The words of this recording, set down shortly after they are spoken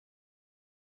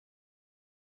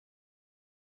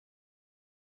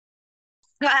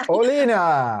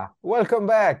Olena, welcome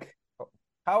back.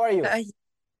 How are you? Hi,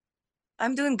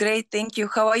 I'm doing great, thank you.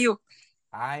 How are you?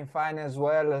 I'm fine as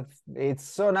well. It's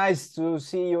so nice to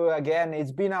see you again.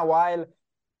 It's been a while.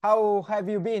 How have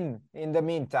you been in the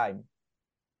meantime?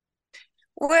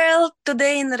 Well,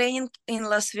 today in raining in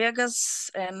Las Vegas,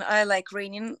 and I like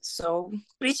raining, so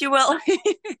pretty well.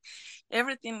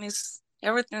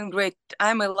 everything great.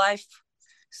 I'm alive,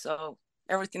 so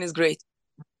everything is great.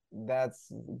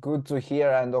 That's good to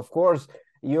hear. And of course,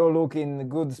 you look in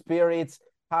good spirits.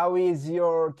 How is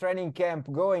your training camp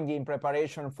going in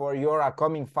preparation for your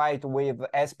upcoming fight with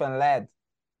Aspen Lad?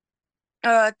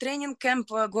 Training camp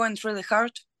going really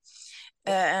hard,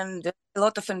 and a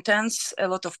lot of intense, a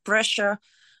lot of pressure,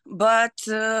 but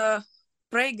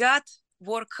pray God,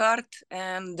 work hard,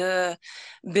 and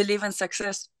believe in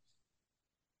success.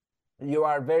 You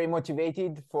are very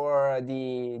motivated for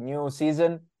the new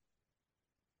season.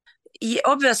 Yeah,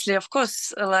 obviously, of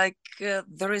course,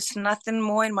 there is nothing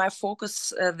more in my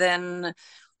focus than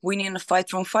winning a fight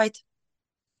from fight.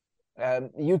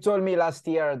 You told me last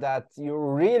year that you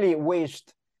really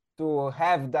wished to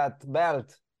have that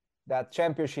belt, that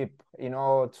championship,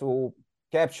 to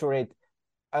capture it.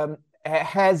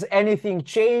 Has anything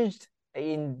changed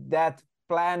in that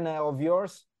plan of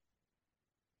yours?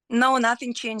 No,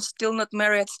 nothing changed. Still not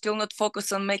married. Still not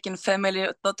focused on making family.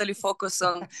 Totally focused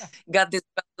on got this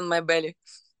belt on my belly.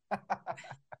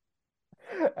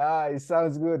 It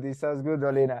sounds good. It sounds good,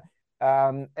 Olena.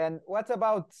 And what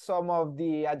about some of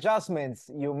the adjustments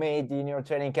you made in your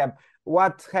training camp?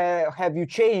 What have you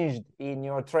changed in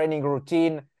your training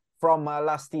routine from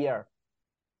last year?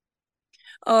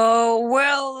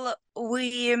 Well,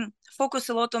 we focus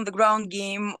a lot on the ground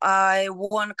game. I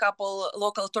won a couple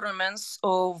local tournaments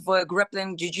of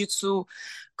grappling jiu-jitsu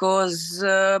because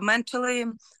mentally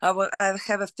I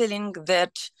have a feeling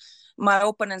that my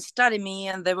opponents study me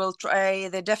and they will try,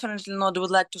 they definitely not would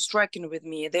like to strike in with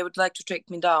me. They would like to take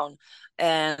me down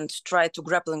and try to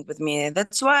grappling with me.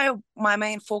 That's why my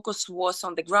main focus was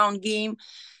on the ground game,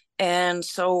 and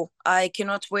so I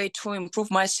cannot wait to improve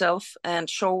myself and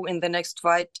show in the next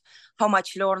fight how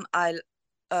much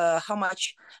how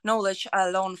much knowledge I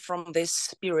learned from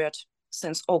this period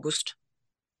since August.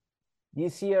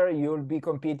 This year, you'll be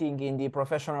competing in the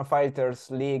Professional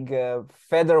Fighters League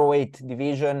featherweight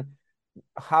division.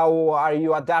 How are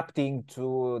you adapting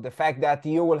to the fact that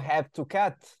you will have to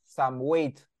cut some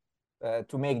weight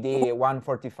to make the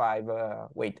 145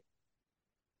 weight?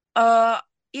 Uh,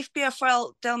 if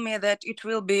PFL tell me that it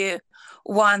will be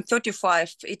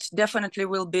 135, it definitely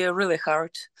will be really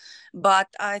hard. But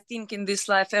I think in this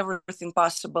life everything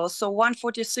possible. So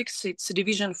 146, it's a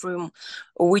division from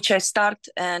which I start,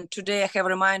 and today I have a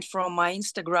remind from my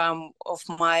Instagram of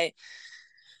my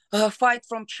fight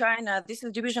from China. This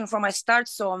is division from my start,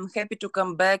 so I'm happy to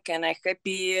come back and I'm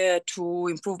happy to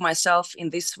improve myself in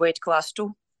this weight class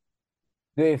too.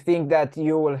 Do you think that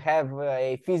you will have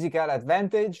a physical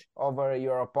advantage over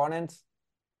your opponents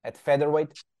at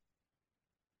featherweight?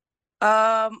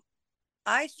 Um,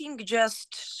 I think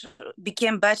just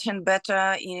became better and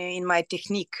better in my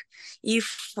technique.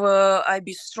 If I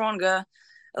be stronger,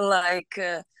 like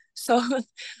so,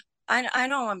 I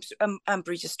know I'm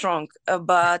pretty strong,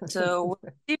 but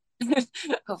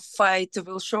fight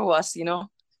will show us.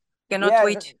 Cannot Yeah,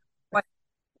 wait.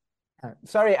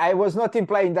 sorry, I was not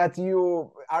implying that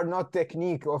you are not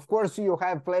technique. Of course, you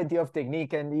have plenty of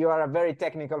technique and you are a very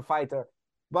technical fighter.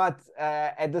 But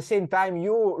at the same time,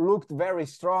 you looked very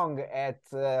strong at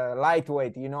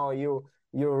lightweight.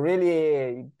 You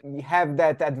really have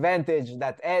that advantage,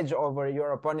 that edge over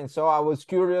your opponent. So I was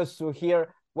curious to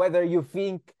hear whether you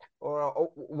think or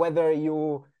whether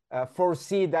you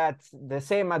foresee that the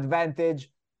same advantage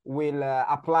will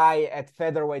apply at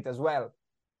featherweight as well.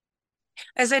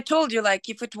 As I told you, like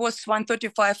if it was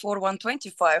 135 or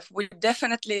 125, we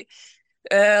definitely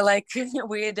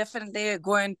we're definitely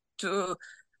going to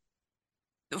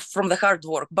from the hard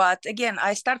work. But again,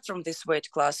 I start from this weight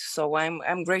class, so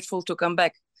I'm grateful to come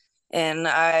back, and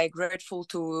I grateful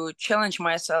to challenge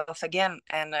myself again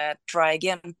and try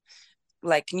again,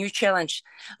 like new challenge.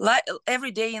 Like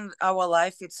every day in our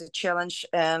life, it's a challenge,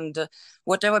 and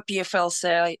whatever PFL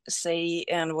say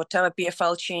and whatever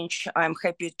PFL change, I'm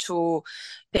happy to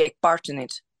take part in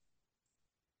it.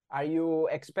 Are you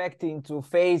expecting to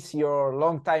face your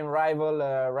longtime rival,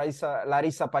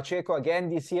 Larissa Pacheco, again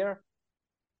this year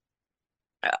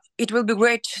It will be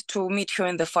great to meet her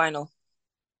in the final.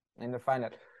 in the final?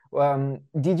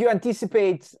 Did you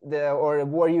anticipate or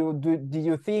did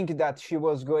you think that she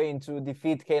was going to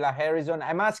defeat Kayla Harrison?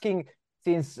 I'm asking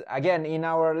since, again, in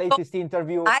our So latest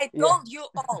interview, I yeah, told you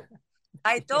all.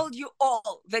 I told you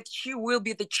all that she will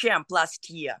be the champ last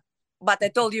year, but I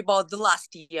told you about the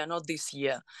last year, not this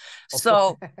year.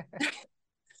 So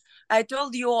I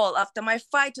told you all after my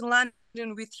fight in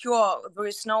London with her, there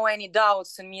is no any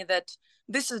doubts in me that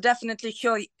this is definitely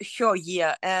her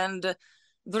year, and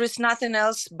there is nothing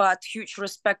else but huge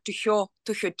respect to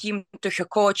her team, to her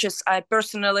coaches. I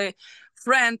personally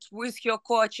friend with her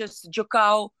coaches,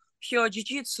 Jokao. Her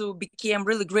jiu-jitsu became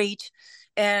really great,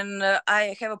 and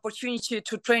I have opportunity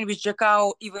to train with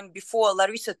Jokao even before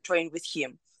Larissa trained with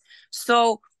him.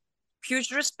 So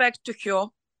huge respect to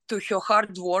her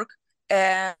hard work,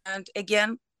 and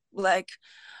again, like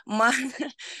my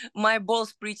my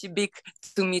ball's pretty big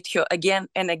to meet her again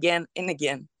and again and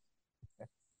again.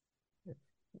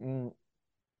 Mm,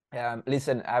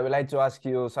 listen, I would like to ask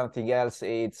you something else.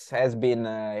 It has been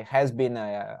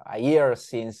a year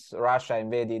since Russia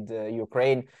invaded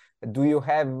Ukraine. Do you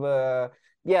have?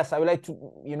 Yes, I would like to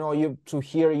you to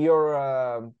hear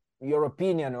your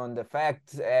opinion on the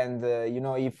fact, and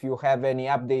if you have any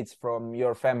updates from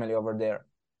your family over there.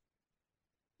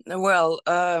 Well,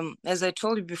 as I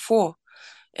told you before,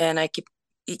 and I keep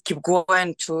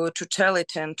going to tell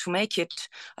it and to make it.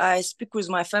 I speak with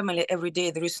my family every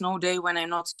day. There is no day when I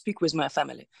not speak with my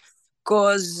family,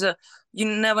 because you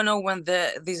never know when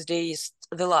this day is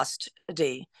the last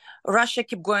day. Russia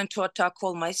keep going to attack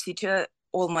all my city,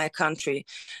 all my country.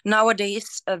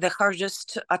 Nowadays, the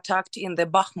hardest attacked in the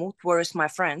Bakhmut, where is my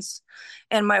friends.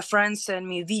 And my friends send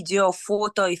me video,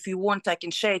 photo. If you want, I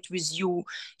can share it with you.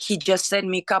 He just sent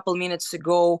me a couple minutes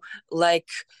ago, like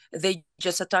they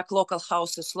just attack local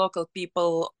houses, local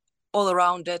people, all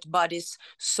around dead bodies.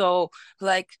 So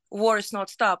like war is not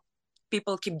stopped.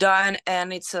 People keep dying,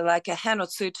 and it's like a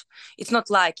genocide. It's not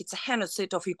like, it's a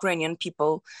genocide of Ukrainian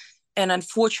people. And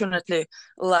unfortunately,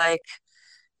 like,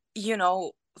 you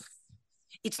know,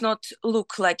 it's not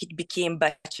look like it became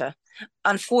better.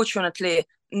 Unfortunately,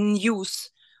 news,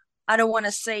 I don't want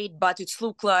to say it, but it's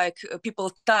look like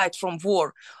people died from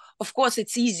war. Of course,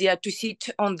 it's easier to sit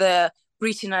on the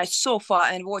pretty nice sofa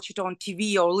and watch it on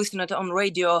TV or listen it on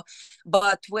radio.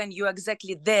 But when you're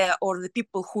exactly there, or the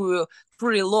people who you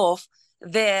truly love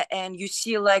there, and you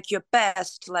see like your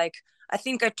past, like I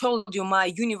think I told you, my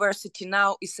university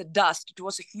now is a dust. It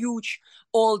was a huge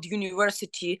old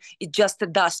university. It's just a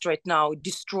dust right now,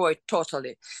 destroyed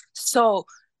totally. So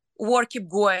war keep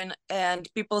going, and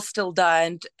people still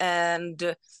dying,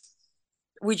 and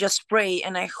we just pray,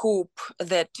 and I hope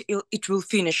that it will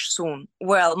finish soon.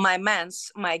 Well, my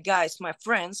guys, my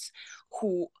friends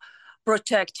who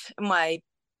protect my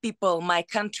people, my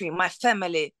country, my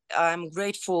family, I'm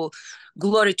grateful.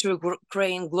 Glory to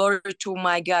Ukraine, glory to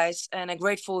my guys, and I'm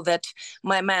grateful that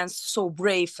my man's so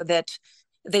brave that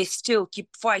they still keep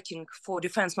fighting for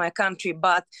defense my country.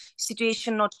 But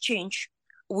situation not change.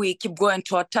 We keep going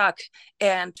to attack,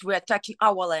 and we're attacking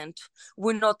our land.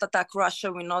 We not attack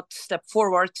Russia. We not step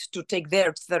forward to take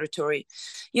their territory.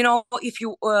 You know, if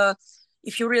you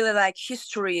really like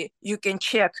history, you can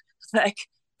check, like,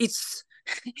 it's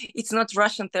it's not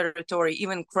Russian territory,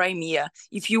 even Crimea.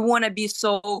 If you want to be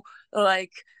so,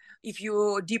 like, if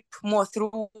you deep more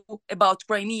through about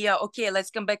Crimea, okay,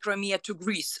 let's come back Crimea to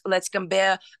Greece. Let's come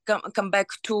back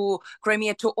to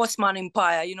Crimea to Ottoman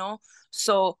Empire, you know?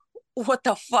 So what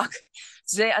the fuck?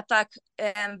 They attack,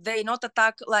 and they not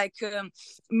attack like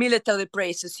military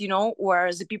places, you know,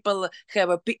 where the people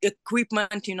have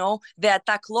equipment, you know. They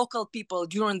attack local people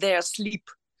during their sleep.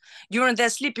 During their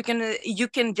sleep, you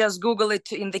can just Google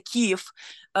it in the Kiev,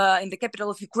 in the capital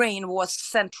of Ukraine, was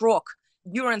sent rock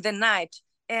during the night,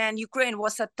 and Ukraine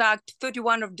was attacked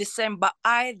 31 of December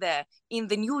either in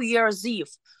the New Year's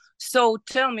Eve. So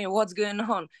tell me what's going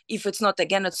on if it's not a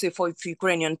genocide for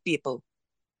Ukrainian people.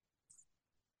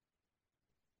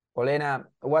 Olena,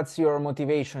 what's your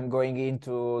motivation going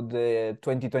into the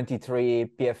 2023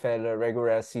 PFL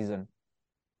regular season?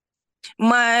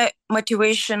 My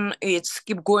motivation is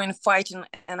keep going fighting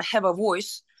and have a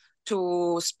voice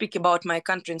to speak about my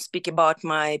country and speak about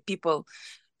my people.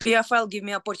 PFL give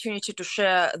me opportunity to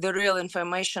share the real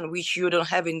information which you don't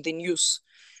have in the news,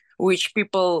 which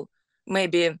people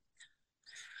maybe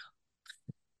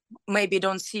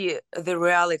don't see the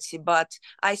reality, but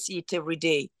I see it every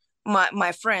day.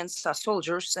 My friends are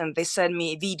soldiers, and they send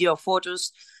me video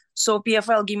photos. So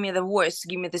PFL give me the voice,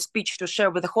 give me the speech to share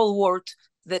with the whole world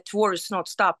that war is not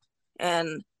stop,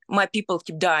 and my people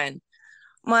keep dying.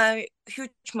 My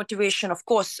huge motivation, of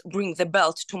course, bring the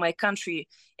belt to my country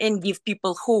and give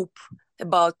people hope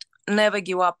about never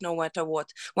give up no matter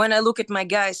what. When I look at my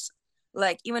guys,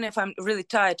 like, even if I'm really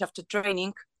tired after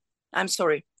training, I'm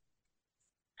sorry.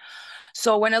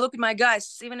 So when I look at my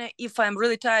guys, even if I'm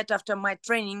really tired after my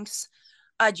trainings,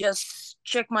 I just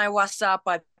check my WhatsApp,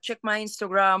 I check my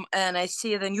Instagram, and I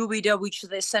see the new video which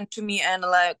they sent to me, and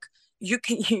like, you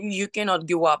cannot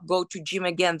give up. Go to gym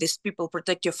again. These people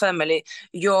protect your family.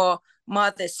 Your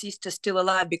mother, sister still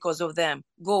alive because of them.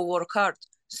 Go work hard.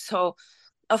 So,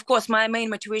 of course, my main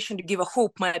motivation to give a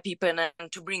hope my people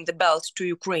and to bring the belt to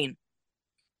Ukraine.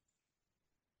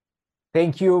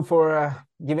 Thank you for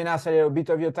giving us a little bit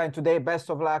of your time today. Best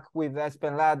of luck with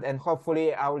Aspen Lad, and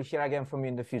hopefully I will hear again from you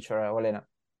in the future, Olena.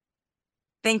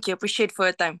 Thank you. Appreciate for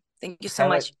your time. Thank you so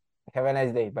much. Have a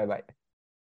nice day. Bye-bye.